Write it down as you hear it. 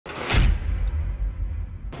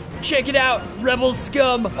Check it out, rebel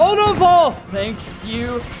scum. Oh, don't fall. Thank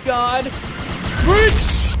you, God. Sweet.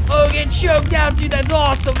 Oh, get choked out, dude. That's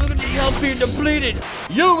awesome. Look at this health being depleted.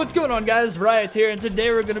 Yo, what's going on, guys? Riot here, and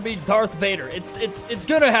today we're gonna be Darth Vader. It's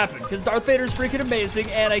gonna happen because Darth Vader's freaking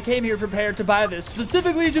amazing, and I came here prepared to buy this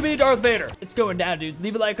specifically to be Darth Vader. It's going down, dude.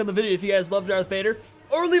 Leave a like on the video if you guys love Darth Vader.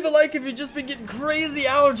 Or leave a like if you've just been getting crazy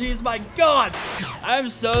allergies. My God, I'm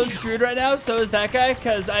so screwed right now. So is that guy,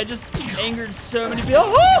 because I just angered so many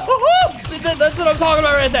people. See, that's what I'm talking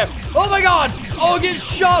about right there. Oh my God. Oh, get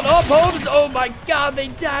shot up, Holmes. Oh my God, they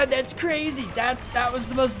died. That's crazy. That was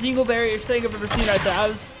the most dingleberry-ish thing I've ever seen right there.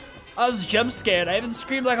 I was jump scared. I even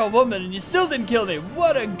screamed like a woman, and you still didn't kill me.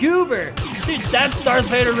 What a goober. Dude, that's Darth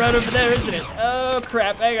Vader right over there, isn't it? Oh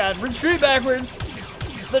crap. Hang on. Retreat backwards.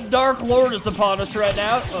 The Dark Lord is upon us right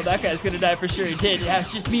now. Oh, that guy's gonna die for sure. He did. Yeah,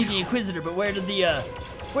 it's just me, the Inquisitor. But where did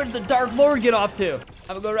the Dark Lord get off to? I'm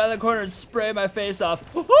gonna go around the corner and spray my face off.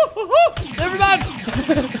 Never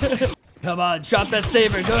mind. Come on, drop that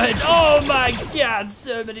saber. Go ahead. Oh my God,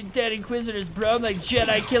 so many dead Inquisitors, bro. I'm like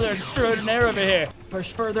Jedi killer extraordinaire over here.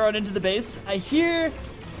 Push further on into the base. I hear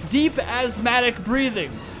deep asthmatic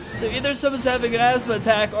breathing. So either someone's having an asthma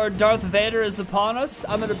attack or Darth Vader is upon us.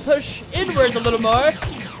 I'm gonna push inward a little more.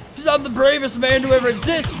 Because I'm the bravest man to ever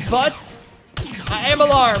exist, but I am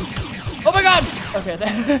alarmed. Oh my God! Okay,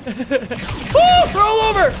 woo! Roll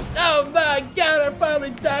over! Oh my God, I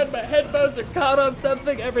finally died. My headphones are caught on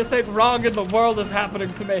something. Everything wrong in the world is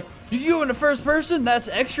happening to me. You in the first person? That's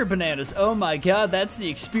extra bananas. Oh my God, that's the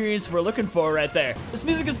experience we're looking for right there. This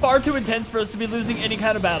music is far too intense for us to be losing any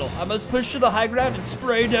kind of battle. I must push to the high ground and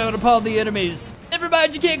spray down upon the enemies. Never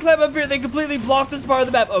mind, you can't climb up here. They completely blocked this part of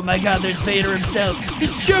the map. Oh my God, there's Vader himself.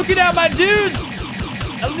 He's choking out my dudes.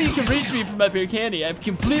 I don't think he can reach me from up here, can he? I've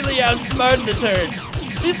completely outsmarted the turd.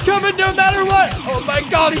 He's coming no matter what. Oh my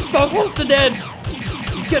God, he's so close to dead.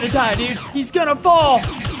 He's gonna die, dude. He's gonna fall.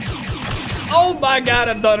 Oh my God,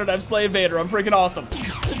 I've done it. I've slayed Vader. I'm freaking awesome.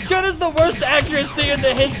 This gun is the worst accuracy in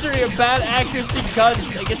the history of bad accuracy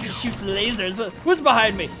guns. I guess it shoots lasers. What's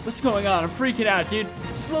behind me? What's going on? I'm freaking out, dude.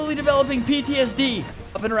 Slowly developing PTSD.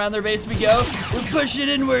 Up and around their base we go. We're pushing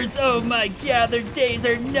inwards. Oh my God, their days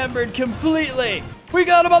are numbered completely. We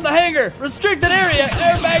got him on the hangar. Restricted area.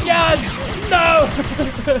 Oh my God. No.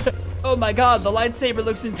 Oh my God, the lightsaber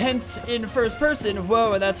looks intense in first person.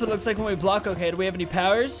 Whoa, and that's what it looks like when we block. Okay, do we have any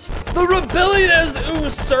powers? The rebellion has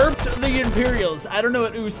usurped the Imperials. I don't know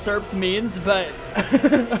what usurped means, but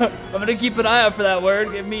I'm gonna keep an eye out for that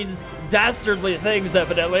word. It means dastardly things,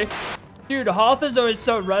 evidently. Dude, Hoth is always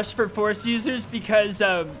so rushed for Force users because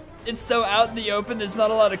it's so out in the open. There's not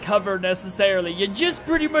a lot of cover necessarily. You just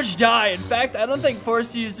pretty much die. In fact, I don't think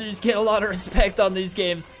Force users get a lot of respect on these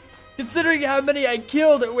games. Considering how many I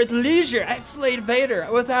killed with leisure, I slayed Vader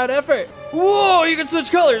without effort. Whoa, you can switch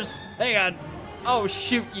colors. Hang on. Oh,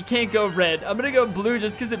 shoot, you can't go red. I'm gonna go blue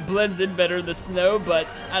just because it blends in better in the snow, but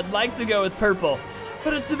I'd like to go with purple.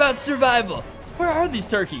 But it's about survival. Where are these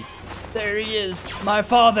turkeys? There he is, my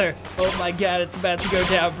father. Oh my God, it's about to go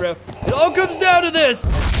down, bro. It all comes down to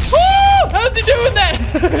this. Woo! How's he doing that?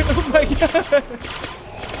 Oh my God.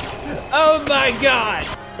 Oh my God.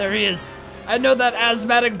 There he is. I know that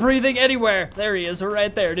asthmatic breathing anywhere. There he is,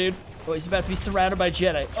 right there, dude. Oh, he's about to be surrounded by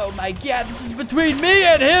Jedi. Oh my God, this is between me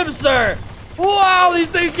and him, sir. Wow,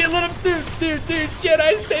 these things get lit up. Dude,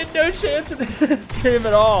 Jedi stand no chance in this game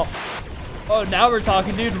at all. Oh, now we're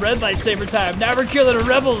talking, dude. Red lightsaber time. Now we're killing the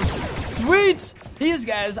rebels. Sweet. These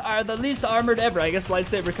guys are the least armored ever. I guess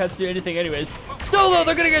lightsaber cuts through anything anyways. Still, though,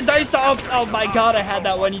 they're gonna get diced off. Oh my God, I had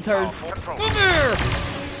that one, you turds. Come here.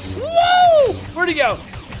 Woo! Where'd he go?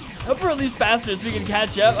 I hope we're at least faster so we can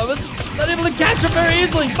catch up. I was not able to catch up very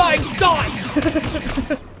easily. My God!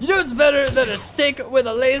 You know what's better than a stick with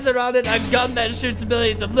a laser on it? A gun that shoots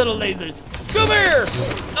millions of little lasers. Come here!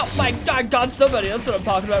 Oh my God, I got somebody. That's what I'm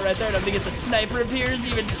talking about right there. And I'm gonna get the sniper appears,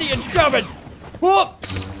 even see it coming. Whoop!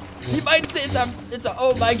 He might say it's a,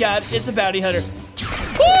 oh my God, it's a bounty hunter.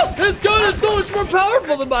 Woo! His gun is so much more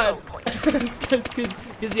powerful than mine.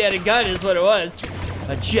 Because he had a gun is what it was.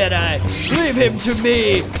 A Jedi. Leave him to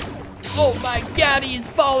me. Oh my God, he's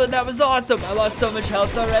fallen. That was awesome. I lost so much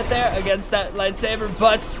health though right there against that lightsaber,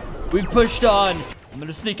 but we've pushed on. I'm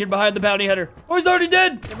gonna sneak in behind the bounty hunter. Oh, he's already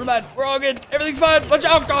dead. Never mind. We're all good. Everything's fine. Watch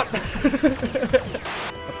out, God.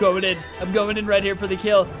 I'm going in. I'm going in right here for the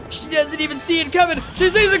kill. She doesn't even see it coming. She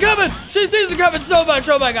sees it coming. She sees it coming so much.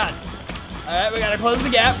 Oh my God. All right, we gotta close the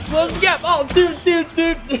gap. Close the gap. Oh, dude.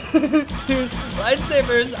 Dude,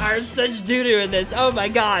 lightsabers are such doo-doo in this. Oh my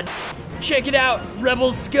God. Check it out,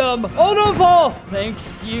 rebel scum. Oh, don't fall. Thank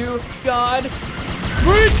you, God.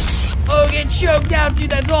 Sweet. Oh, get choked out, dude.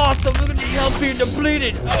 That's awesome. Look at this health being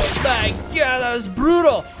depleted. Oh, my God. That was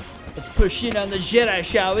brutal. Let's push in on the Jedi,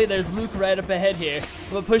 shall we? There's Luke right up ahead here.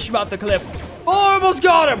 I'm gonna push him off the cliff. Oh, I almost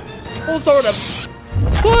got him. Almost sort of.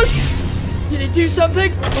 Push. Did it do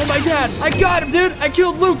something? Oh, my God. I got him, dude. I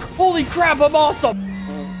killed Luke. Holy crap. I'm awesome.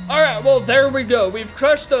 All right, well, there we go. We've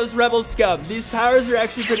crushed those rebel scum. These powers are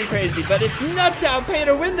actually pretty crazy, but it's nuts how pay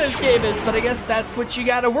to win this game is, but I guess that's what you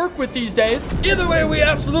gotta work with these days. Either way, we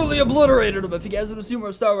absolutely obliterated them. If you guys want to see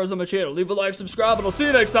more Star Wars on my channel, leave a like, subscribe, and I'll see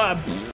you next time.